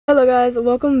Hello guys,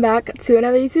 welcome back to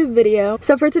another YouTube video.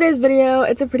 So for today's video,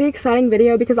 it's a pretty exciting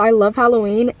video because I love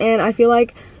Halloween and I feel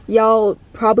like y'all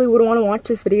probably wouldn't want to watch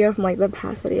this video from like the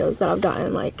past videos that I've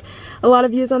gotten like a lot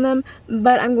of views on them.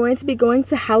 But I'm going to be going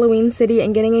to Halloween City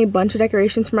and getting a bunch of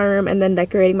decorations for my room and then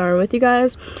decorating my room with you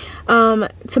guys.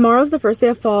 Tomorrow's the first day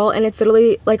of fall and it's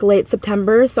literally like late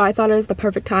September, so I thought it was the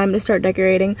perfect time to start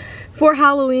decorating for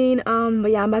Halloween.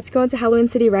 But yeah, I'm about to go into Halloween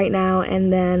City right now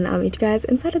and then I'll meet you guys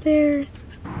inside of there.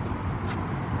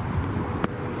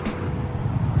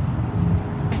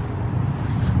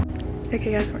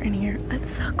 Okay guys, we're in here.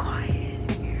 It's so quiet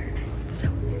in here. It's so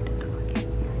weird to talk in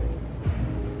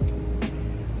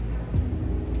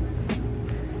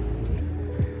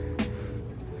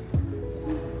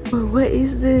here. Oh, what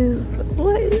is this?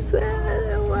 What is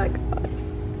that? Oh my god.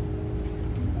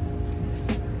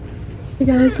 Hey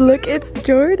guys, look, it's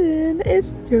Jordan. It's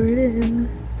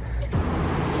Jordan.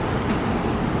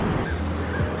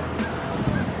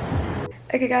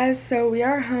 Okay guys, so we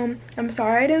are home. I'm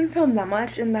sorry I didn't film that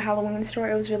much in the Halloween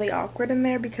store. It was really awkward in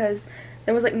there because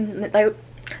there was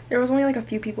there was only like a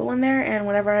few people in there, and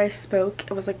whenever I spoke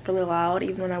it was like really loud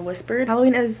even when I whispered.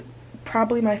 Halloween is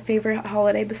probably my favorite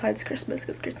holiday besides Christmas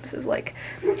because Christmas is like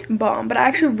bomb, but I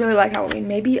actually really like Halloween,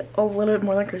 maybe a little bit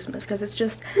more than Christmas because it's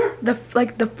just the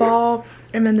fall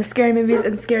and then the scary movies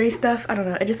and scary stuff. I don't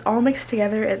know, it just all mixed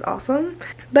together is awesome.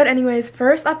 But anyways,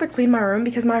 first I have to clean my room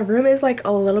because my room is like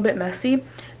a little bit messy,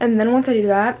 and then once I do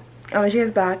that I'll meet you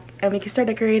guys back and we can start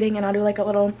decorating and I'll do like a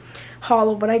little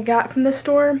haul of what I got from the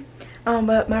store.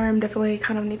 But my room definitely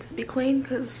kind of needs to be clean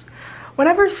because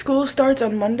whenever school starts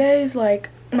on Mondays, like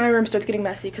my room starts getting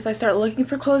messy because I start looking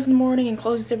for clothes in the morning and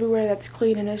clothes everywhere that's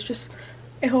clean and it's just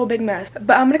a whole big mess.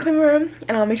 But I'm gonna clean my room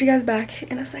and I'll meet you guys back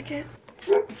in a second.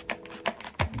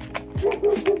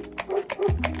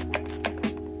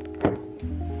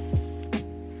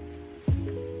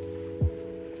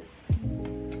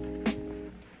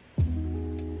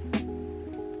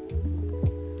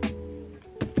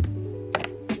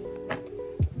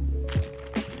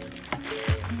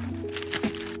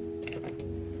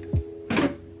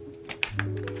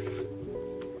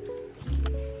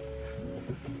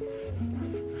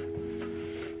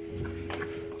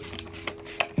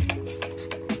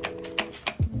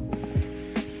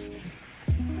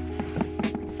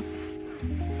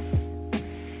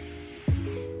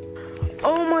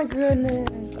 Oh my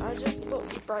goodness, I just spilled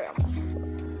Sprite on my foot.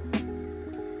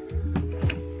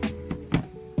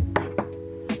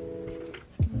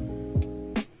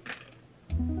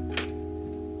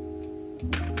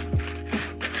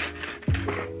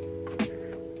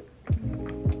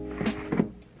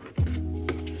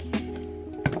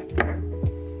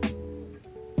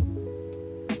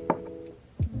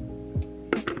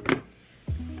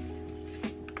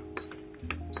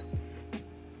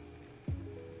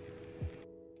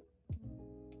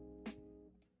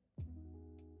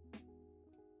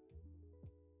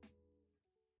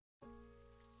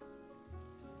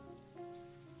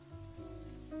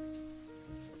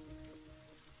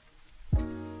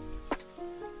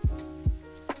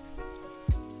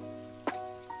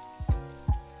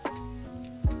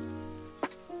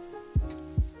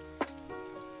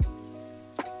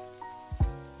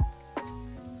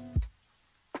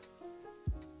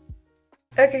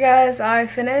 Okay guys, I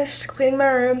finished cleaning my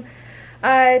room.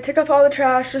 I took off all the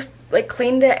trash, just like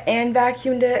cleaned it and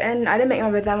vacuumed it, and I didn't make my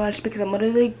bed that much because I'm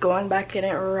literally going back in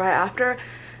it right after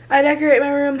I decorate my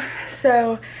room.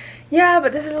 So yeah,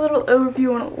 but this is a little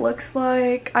overview on what it looks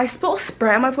like. I spilled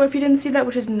Sprite on my floor if you didn't see that,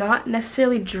 which is not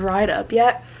necessarily dried up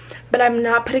yet, but I'm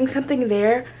not putting something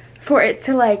there for it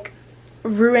to like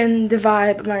ruin the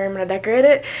vibe of my room when I decorate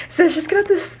it. So it's just gonna have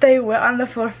to stay wet on the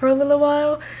floor for a little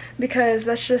while because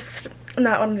that's just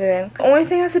not what I'm doing. The only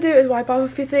thing I have to do is wipe off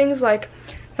a few things, like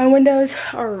my windows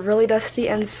are really dusty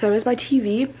and so is my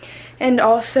TV, and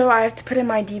also I have to put in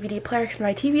my DVD player because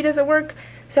my TV doesn't work,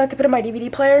 so I have to put in my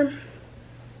DVD player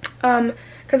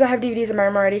because I have DVDs in my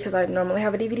room already because I normally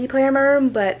have a DVD player in my room,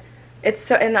 but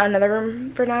it's in another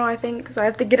room for now I think, so I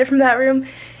have to get it from that room.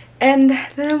 And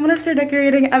then I'm gonna start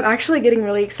decorating. I'm actually getting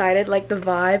really excited, like the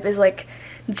vibe is like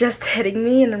just hitting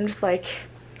me and I'm just like,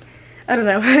 I don't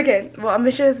know. Okay, well, I'm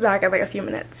gonna show this back in like a few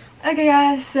minutes. Okay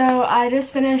guys, so I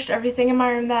just finished everything in my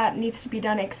room that needs to be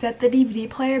done except the DVD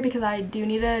player because I do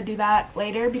need to do that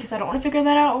later because I don't want to figure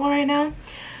that out right now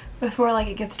before like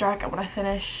it gets dark when I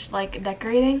finish like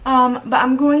decorating. But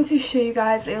I'm going to show you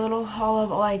guys a little haul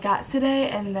of all I got today,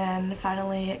 and then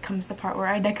finally it comes the part where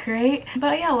I decorate.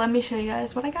 But yeah, let me show you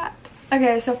guys what I got.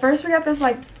 Okay, so first we got this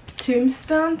like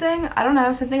tombstone thing. I don't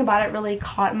know, something about it really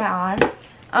caught my eye.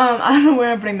 I don't know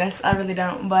where I'm putting this, I really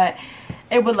don't, but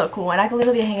it would look cool. And I could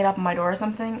literally hang it up on my door or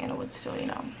something and it would still, you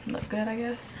know, look good, I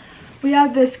guess. We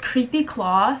have this creepy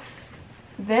cloth.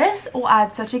 This will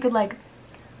add such a good, like,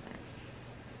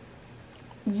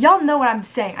 y'all know what I'm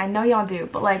saying. I know y'all do,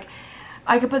 but like,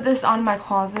 I could put this on my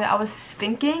closet. I was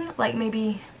thinking like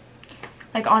maybe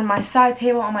like on my side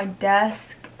table, on my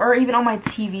desk, or even on my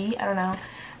TV. I don't know.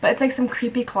 But it's like some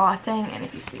creepy cloth thing, and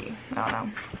if you see, I don't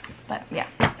know. But yeah.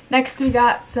 Next we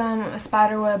got some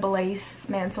spiderweb lace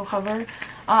mantle cover.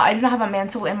 I do not have a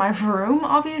mantle in my room,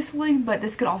 obviously, but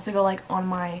this could also go like on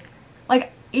my,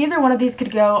 like either one of these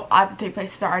could go at the 3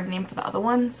 places I already named for the other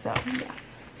one. So yeah.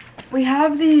 We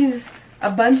have these,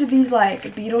 a bunch of these like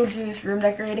Beetlejuice room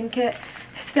decorating kit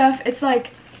stuff. It's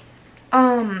like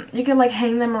you can like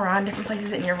hang them around different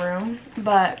places in your room,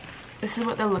 but this is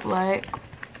what they look like.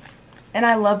 And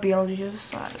I love Beetlejuice,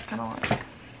 so I just kind of like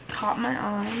caught my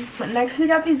eye. But next we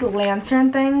got these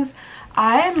lantern things.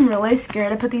 I am really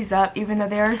scared to put these up, even though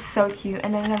they are so cute.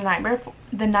 And then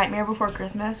The Nightmare Before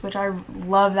Christmas, which I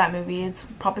love that movie. It's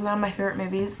probably one of my favorite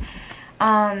movies.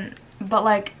 But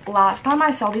like last time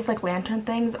I saw these like lantern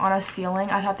things on a ceiling,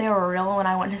 I thought they were real when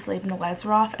I went to sleep and the lights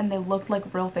were off, and they looked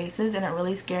like real faces, and it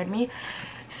really scared me.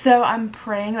 So I'm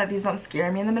praying that these don't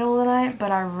scare me in the middle of the night,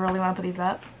 but I really want to put these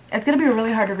up. It's gonna be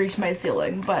really hard to reach my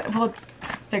ceiling, but we'll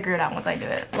figure it out once I do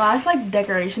it. Last like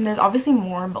decoration, there's obviously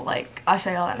more, but like I'll show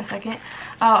y'all that in a second.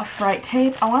 Fright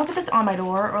tape. I want to put this on my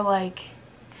door or like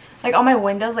on my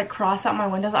windows, like cross out my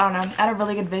windows. I don't know. I had a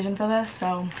really good vision for this,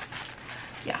 so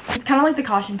yeah. It's kind of like the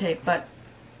caution tape, but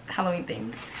Halloween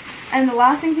themed. And the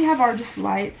last things we have are just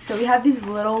lights. So we have these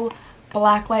little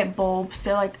black light bulbs.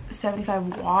 They're like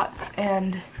 75 watts,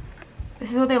 and this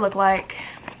is what they look like.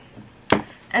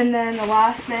 And then the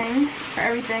last thing for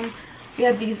everything, we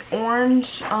have these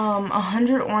orange,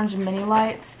 100 orange mini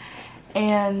lights.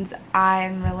 And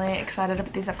I'm really excited to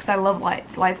put these up because I love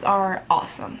lights. Lights are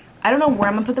awesome. I don't know where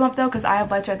I'm going to put them up though, because I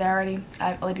have lights right there already.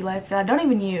 I have LED lights that I don't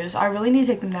even use. I really need to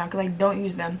take them down because I don't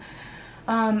use them.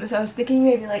 So I was thinking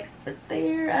maybe like right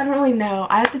there. I don't really know.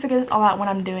 I have to figure this all out when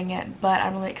I'm doing it, but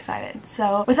I'm really excited.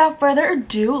 So without further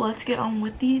ado, let's get on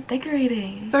with the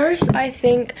decorating. First, I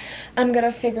think I'm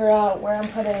gonna figure out where I'm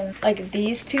putting like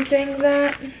these two things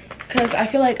at, because I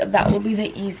feel like that will be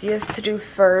the easiest to do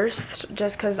first,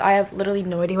 just because I have literally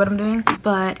no idea what I'm doing.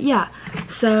 But yeah,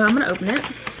 so I'm gonna open it.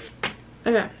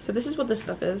 Okay, so this is what this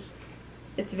stuff is.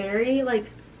 It's very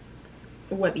like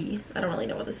webby. I don't really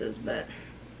know what this is, but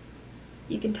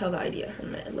you can tell the idea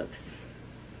from it. It looks,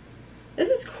 this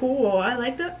is cool. I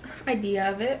like the idea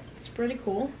of it. It's pretty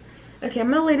cool. Okay, I'm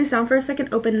gonna lay this down for a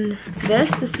second, open this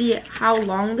to see how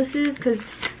long this is, because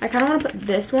I kind of want to put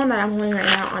this one that I'm holding right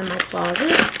now on my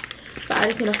closet, but I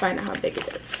just need to find out how big it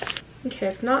is. Okay,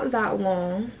 it's not that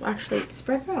long. Actually, it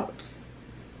spreads out.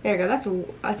 There you go. That's,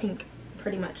 I think,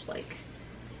 pretty much like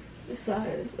the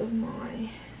size of my,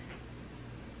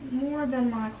 more than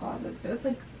my closet. So it's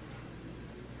like,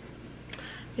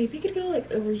 maybe you could go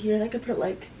like over here. I could put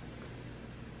like,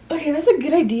 okay, that's a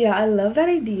good idea. I love that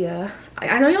idea.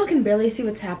 I know y'all can barely see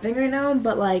what's happening right now,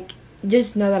 but like,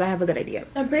 just know that I have a good idea.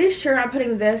 I'm pretty sure I'm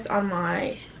putting this on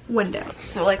my window.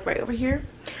 So like right over here.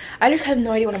 I just have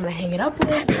no idea what I'm gonna hang it up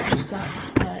with, which sucks,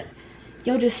 but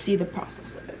you'll just see the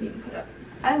process of it being put up.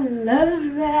 I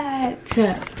love that.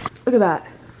 Look at that.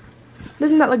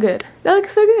 Doesn't that look good? That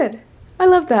looks so good. I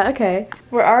love that. Okay,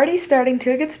 we're already starting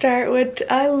to a good start, which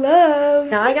I love.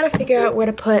 Now I gotta figure out where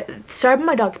to put, sorry about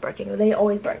my dogs barking. They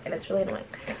always bark and it's really annoying.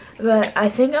 But I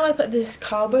think I'm gonna put this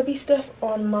cobwebby stuff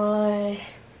on my,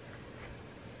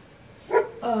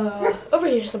 over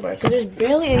here somewhere, because there's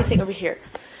barely anything over here.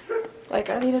 Like,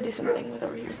 I need to do something with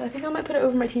over here. So I think I might put it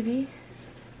over my TV.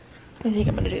 I think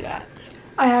I'm gonna do that.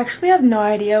 I actually have no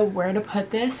idea where to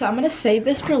put this, so I'm gonna save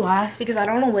this for last because I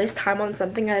don't want to waste time on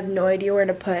something I have no idea where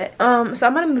to put. So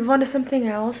I'm gonna move on to something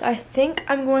else. I think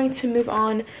I'm going to move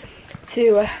on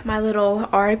to my little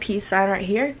RIP sign right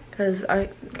here, because I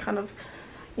kind of,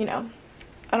 you know,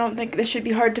 I don't think this should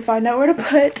be hard to find out where to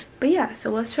put. But yeah, so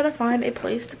let's try to find a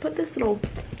place to put this little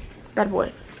bad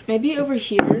boy. Maybe over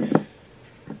here,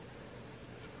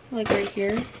 like right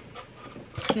here, and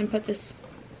then put this.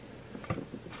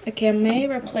 Okay, I may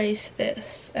replace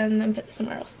this and then put this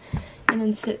somewhere else. And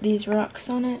then sit these rocks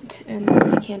on it and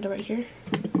my candle right here.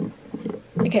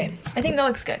 Okay, I think that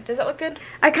looks good. Does that look good?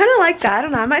 I kind of like that. I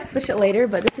don't know. I might switch it later,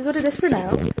 but this is what it is for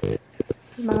now.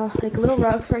 My like little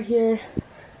rocks right here.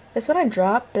 This one I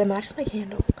dropped, but it matches my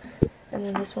candle. And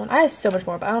then this one. I have so much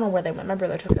more, but I don't know where they went. My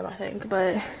brother took them, I think.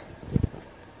 But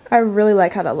I really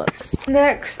like how that looks.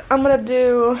 Next, I'm going to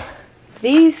do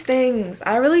these things.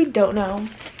 I really don't know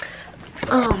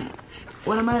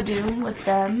what I'm gonna do with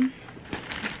them,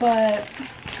 but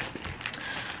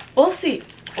We'll see.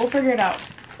 We'll figure it out.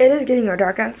 It is getting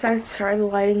dark outside. Sorry, the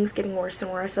lighting's getting worse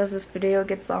and worse as this video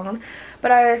gets on.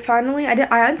 But I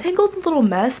untangled the little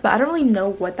mess, but I don't really know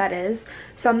what that is.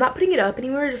 So I'm not putting it up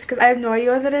anywhere just because I have no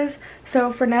idea what that is.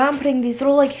 So for now, I'm putting these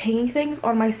little like hanging things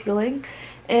on my ceiling.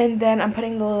 And then I'm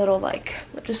putting the little like,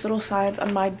 just little signs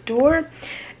on my door.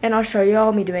 And I'll show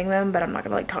y'all me doing them, but I'm not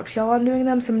gonna like talk to y'all while I'm doing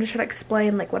them. So I'm just trying to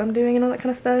explain like what I'm doing and all that kind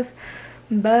of stuff.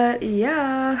 But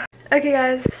yeah. Okay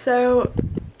guys, so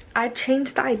I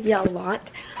changed the idea a lot.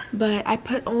 But I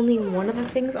put only one of the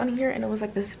things on here, and it was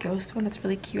like this ghost one that's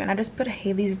really cute. And I just put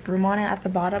Haley's room on it at the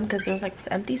bottom because there was like this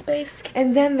empty space.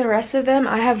 And then the rest of them,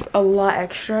 I have a lot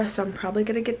extra, so I'm probably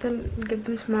gonna give them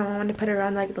to my mom to put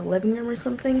around like the living room or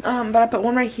something. But I put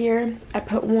one right here. I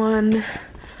put one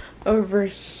over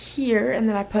here, and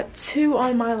then I put two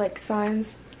on my like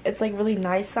signs. It's like really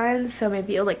nice signs, so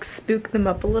maybe it'll like spook them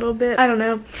up a little bit. I don't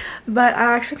know, but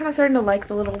I actually kind of starting to like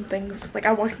the little things. Like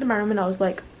I walked into my room and I was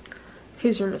like,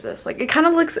 whose room is this? Like it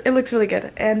looks really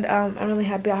good, and I'm really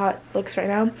happy how it looks right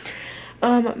now.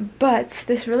 But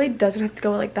this really doesn't have to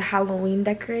go with like the Halloween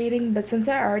decorating, but since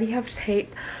I already have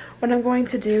tape, what I'm going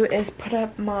to do is put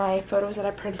up my photos that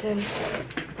I printed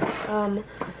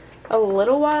a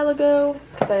little while ago,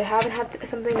 because I haven't had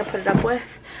something to put it up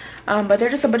with. But they're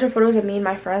just a bunch of photos of me and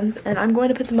my friends, and I'm going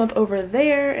to put them up over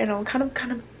there, and I'll kind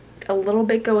of a little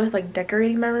bit go with like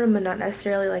decorating my room, but not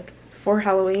necessarily like for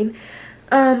Halloween.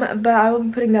 But I will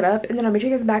be putting that up, and then I'll meet you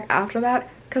guys back after that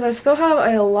because I still have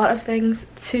a lot of things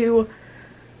to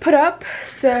put up.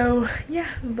 So yeah,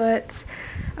 but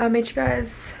I'll meet you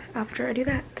guys after I do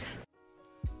that.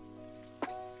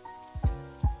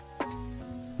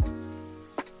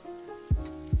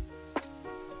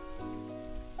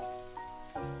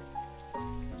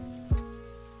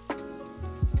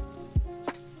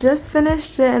 Just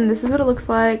finished it, and this is what it looks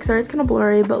like. Sorry it's kind of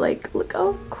blurry, but like look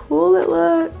how cool it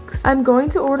looks. I'm going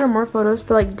to order more photos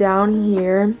for like down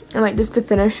here and like just to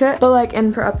finish it, but like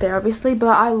and for up there obviously.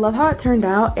 But I love how it turned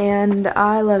out, and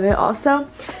I love it. Also,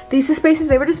 these two spaces,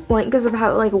 they were just blank because of how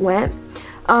it like went,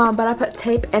 but I put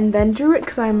tape and then drew it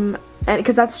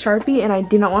because that's Sharpie, and I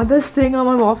do not want this sitting on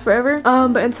my wall forever.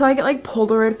 But until I get like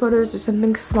Polaroid photos or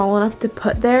something small enough to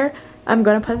put there, I'm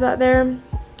gonna put that there,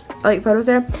 like photos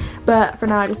there. But for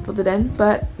now I just filled it in.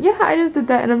 But yeah, I just did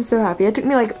that and I'm so happy. It took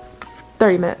me like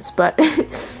 30 minutes, but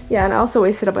yeah, and I also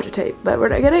wasted a bunch of tape, but we're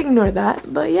not gonna ignore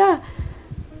that. But yeah,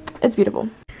 it's beautiful.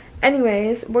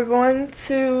 Anyways, we're going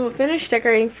to finish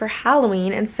decorating for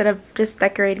Halloween instead of just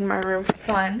decorating my room for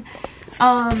fun.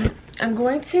 I'm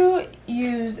going to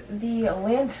use the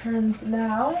lanterns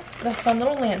now, the fun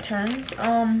little lanterns.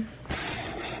 I'm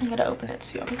gonna open it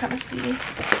so you can kind of see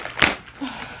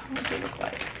what they look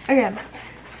like. Okay,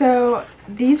 so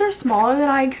these are smaller than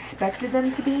I expected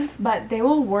them to be, but they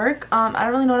will work. I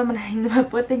don't really know what I'm gonna hang them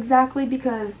up with exactly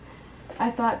because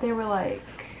I thought they were like,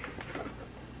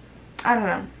 I don't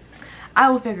know. I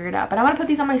will figure it out, but I'm gonna put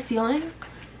these on my ceiling,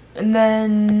 and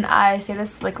then I say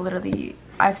this like literally,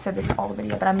 I've said this all the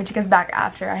video, but I'm gonna meet you guys back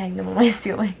after I hang them on my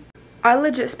ceiling. I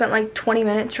legit spent like 20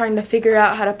 minutes trying to figure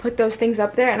out how to put those things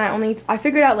up there, and I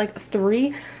figured out like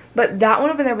 3. But that one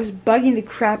over there was bugging the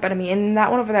crap out of me, and that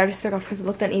one over there I just took off because it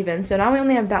looked uneven. So now we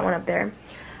only have that one up there.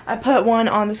 I put one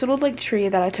on this little like tree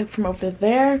that I took from over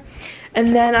there,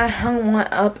 and then I hung one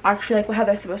up actually like how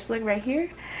they're supposed to look right here,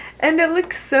 and it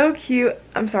looks so cute.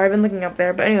 I'm sorry, I've been looking up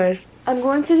there, but anyways, I'm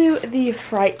going to do the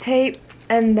fright tape,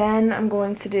 and then I'm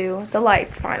going to do the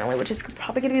lights finally, which is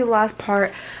probably gonna be the last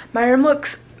part. My room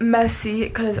looks messy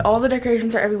because all the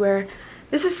decorations are everywhere.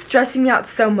 This is stressing me out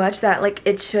so much that like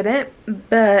it shouldn't,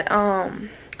 but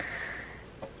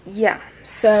yeah,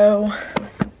 so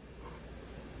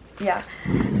yeah,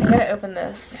 I'm gonna open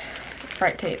this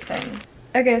fright tape thing.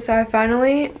 Okay, so I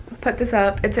finally put this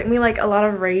up. It took me like a lot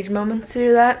of rage moments to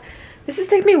do that. This is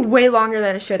taking me way longer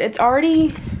than it should. It's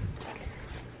already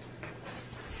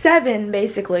 7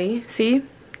 basically, see?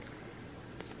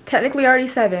 It's technically already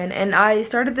 7, and I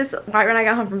started this right when I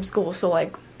got home from school, so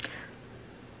like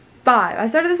 5. I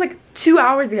started this like 2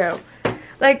 hours ago.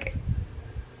 Like,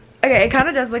 okay, it kind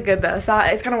of does look good though, so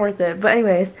it's kind of worth it. But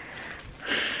anyways,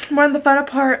 we're on the final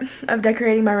part of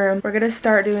decorating my room. We're gonna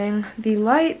start doing the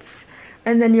lights,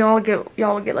 and then y'all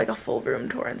will get like a full room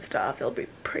tour and stuff. It'll be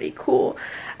pretty cool.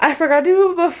 I forgot to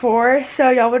do it before, so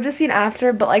y'all would just see an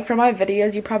after, but like for my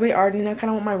videos, you probably already know kind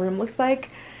of what my room looks like.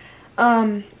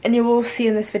 And you will see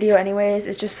in this video anyways.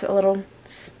 It's just a little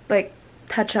like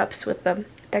touch-ups with the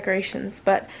decorations.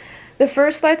 But the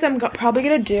first lights I'm probably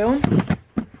gonna do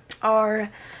are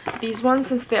these ones.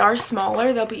 Since they are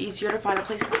smaller, they'll be easier to find a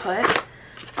place to put.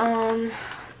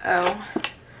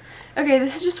 Okay,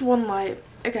 this is just one light.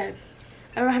 Okay,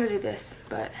 I don't know how to do this,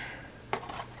 but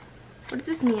what does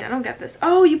this mean? I don't get this.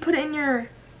 Oh, you put it in your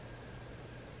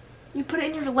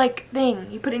like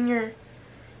thing. You put it in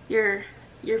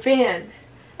your fan.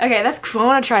 Okay, that's cool. I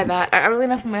want to try that. I really don't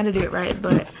know if I'm going to do it right,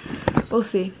 but we'll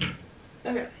see.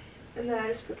 Okay, and then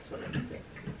I just put this one in, I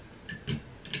think.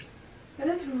 That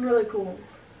is really cool.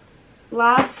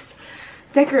 Last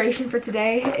decoration for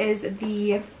today is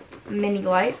the mini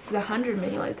lights, the 100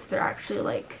 mini lights. They're actually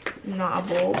like not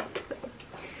a bulb, so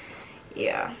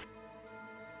yeah.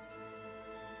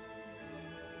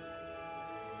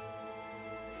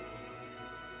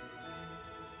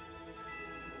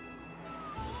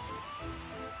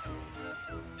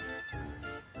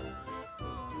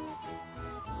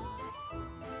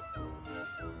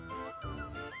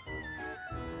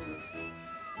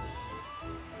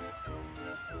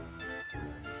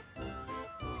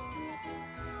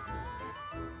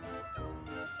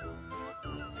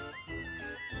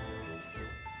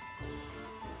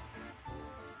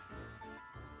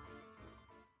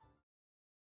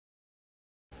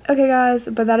 Okay guys,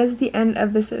 but that is the end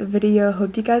of this video.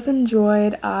 Hope you guys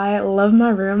enjoyed. I love my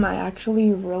room. I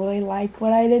actually really like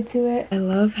what I did to it. I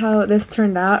love how this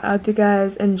turned out. I hope you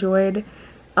guys enjoyed,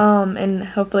 and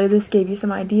hopefully this gave you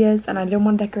some ideas. And I did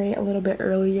want to decorate a little bit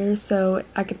earlier so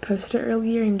I could post it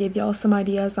earlier and give y'all some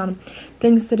ideas on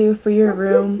things to do for your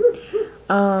room.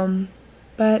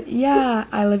 But yeah,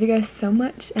 I love you guys so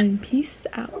much and peace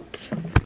out.